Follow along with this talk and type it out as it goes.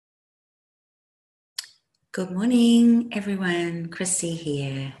Good morning, everyone. Chrissie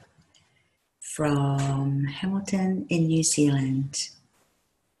here from Hamilton in New Zealand.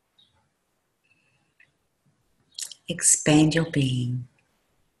 Expand your being.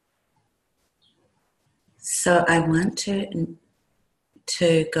 So I want to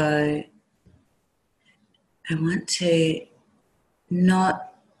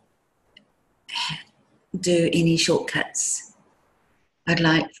not do any shortcuts. I'd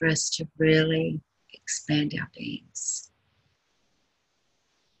like for us to really expand our beings.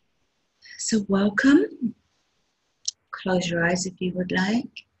 So welcome. Close your eyes if you would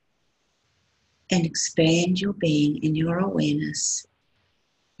like, and expand your being and your awareness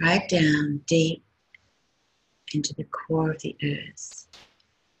right down deep into the core of the earth.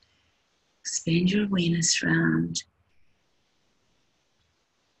 Expand your awareness round,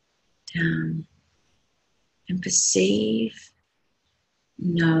 down, and perceive,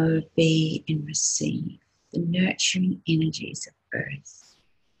 know, be, and receive the nurturing energies of earth.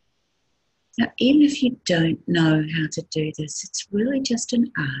 Now, even if you don't know how to do this, it's really just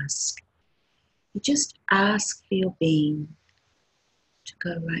an ask. You just ask for your being to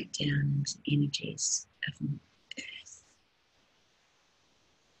go right down into the energies of earth.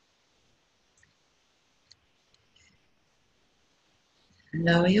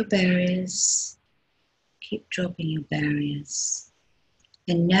 Lower your barriers. Keep dropping your barriers.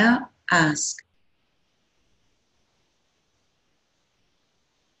 And now ask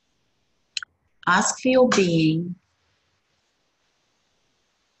for your being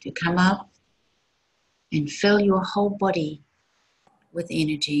to come up and fill your whole body with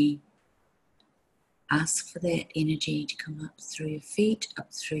energy. Ask for that energy to come up through your feet,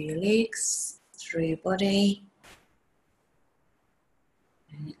 up through your legs, through your body,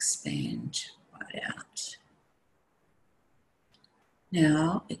 and expand right out.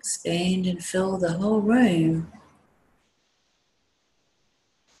 Now expand and fill the whole room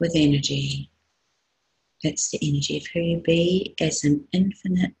with energy. That's the energy of who you be as an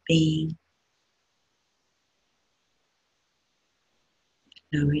infinite being.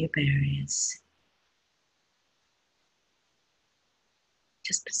 Lower your barriers.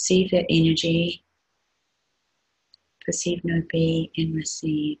 Just perceive that energy. Perceive, know, be, and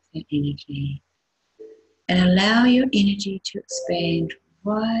receive that energy. And allow your energy to expand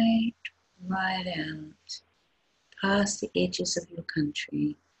right out past the edges of your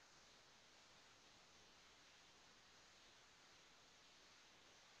country.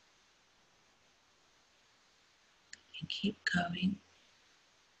 And keep going.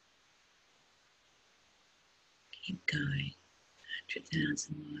 Keep going.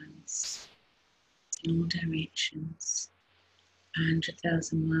 100,000 miles in all directions.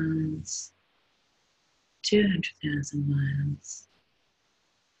 100,000 miles. 200,000 miles.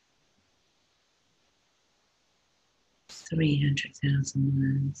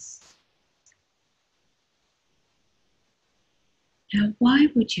 300,000 miles. Now, why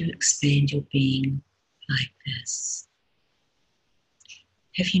would you expand your being like this?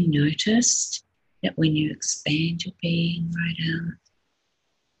 Have you noticed that when you expand your being right out,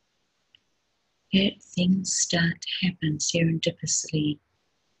 that things start to happen serendipitously?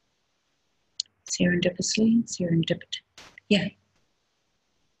 Yeah.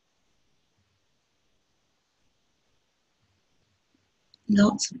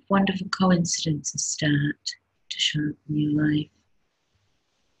 Lots of wonderful coincidences start to show up in your life.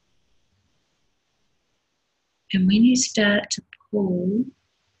 And when you start to pull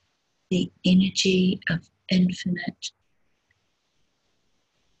the energy of infinite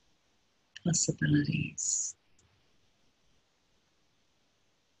possibilities,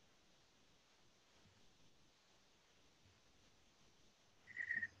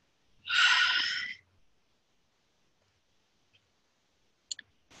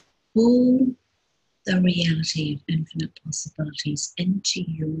 pull the reality of infinite possibilities into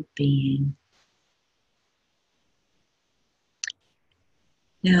your being.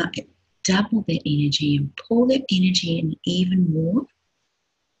 Now, double that energy and pull that energy in even more.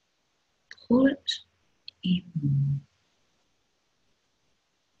 Pull it even more.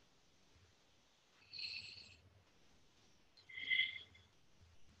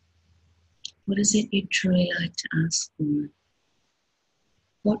 What is it you'd truly like to ask for?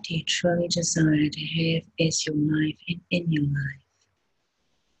 What do you truly desire to have as your life and in your life?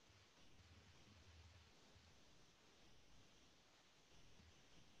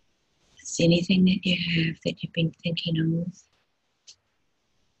 Is there anything that you have that you've been thinking of?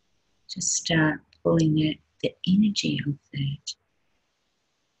 Just start pulling the energy of that.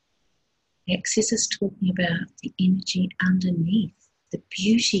 Access is talking about the energy underneath, the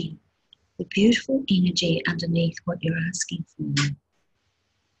beauty the beautiful energy underneath what you're asking for.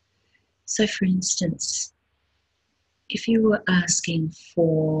 So for instance, if you were asking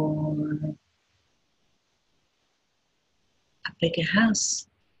for a bigger house,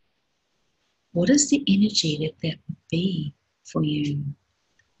 what is the energy that would be for you?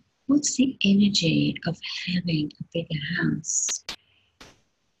 What's the energy of having a bigger house?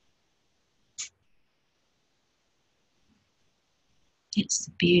 It's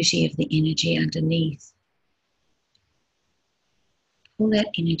the beauty of the energy underneath. Pull that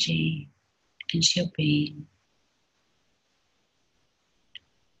energy into your being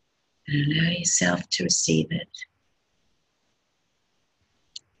and allow yourself to receive it.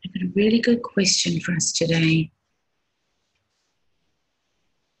 I've got a really good question for us today.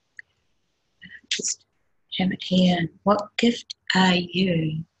 Just have it here. What gift are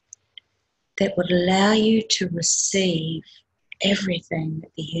you that would allow you to receive everything that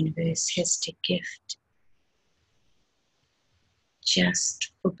the universe has to gift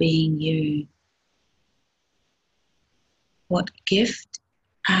just for being you? What gift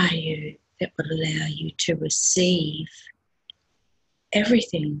are you that would allow you to receive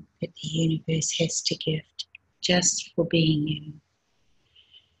everything that the universe has to gift just for being you?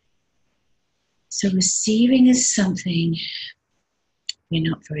 So receiving is something we're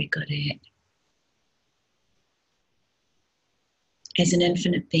not very good at. As an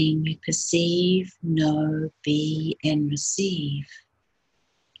infinite being, we perceive, know, be, and receive.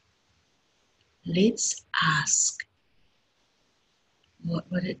 Let's ask, what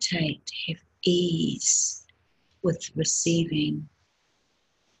would it take to have ease with receiving?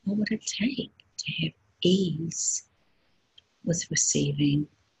 What would it take to have ease with receiving?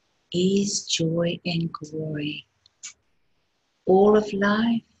 Ease, joy, and glory. All of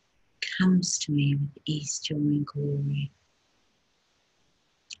life comes to me with ease, joy, and glory.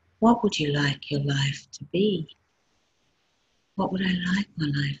 What would you like your life to be? What would I like my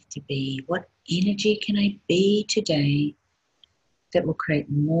life to be? What energy can I be today that will create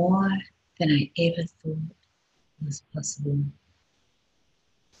more than I ever thought was possible?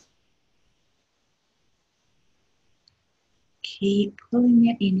 Keep pulling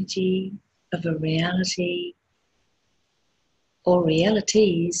that energy of a reality or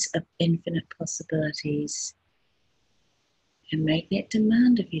realities of infinite possibilities and make that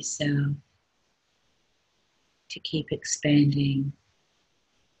demand of yourself to keep expanding.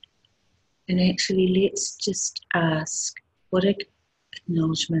 And actually, let's just ask, what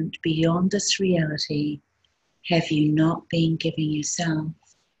acknowledgement beyond this reality have you not been giving yourself?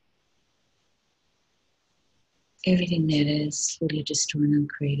 Everything that is, will you destroy and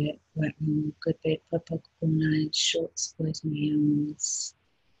uncreate it? Right, wrong, good, bad, papa, night, short, split, meals.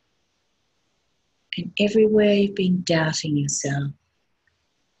 And everywhere you've been doubting yourself,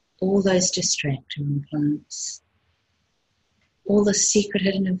 all those distractor implants, all the secret,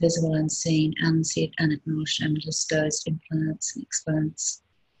 hidden, invisible, unseen, unsaid, unacknowledged, undisclosed implants and explants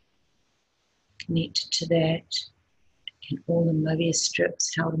connected to that, and all the Mobius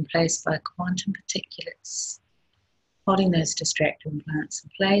strips held in place by quantum particulates, holding those distractor implants in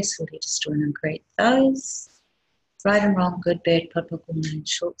place. Will you destroy and uncreate those? Right and wrong, good, bad, public, woman,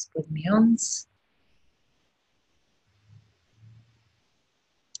 short, split, meons.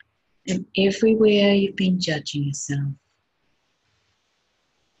 And everywhere you've been judging yourself,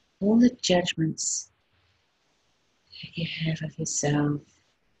 all the judgments that you have of yourself,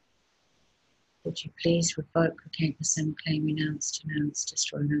 would you please revoke, recant, rescind, claim, renounce, denounce,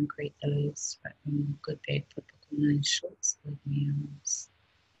 destroy, and uncreate those? Right, wrong, good, bad, public, woman, short, split, meons.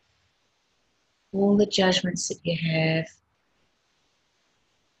 All the judgments that you have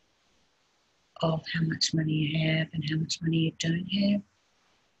of how much money you have and how much money you don't have,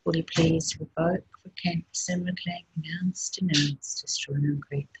 will you please revoke, recant, rescind, reclaim, renounce, denounce, destroy, and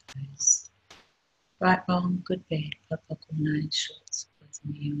uncreate those? Right, wrong, good, bad, public, nine, shorts,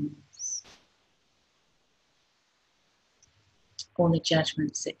 meals. All the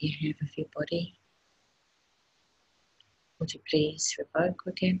judgments that you have of your body, would you please revoke,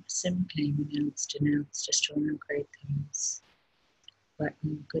 recant, rescind, reclaim, renounce, denounce, destroy, and uncreate those? Right,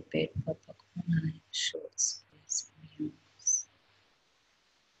 wrong, good, bad, public, nine, shorts, meals.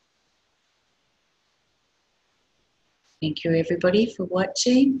 Thank you everybody for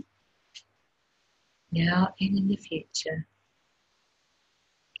watching, now and in the future.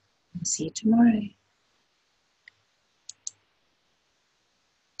 I'll see you tomorrow.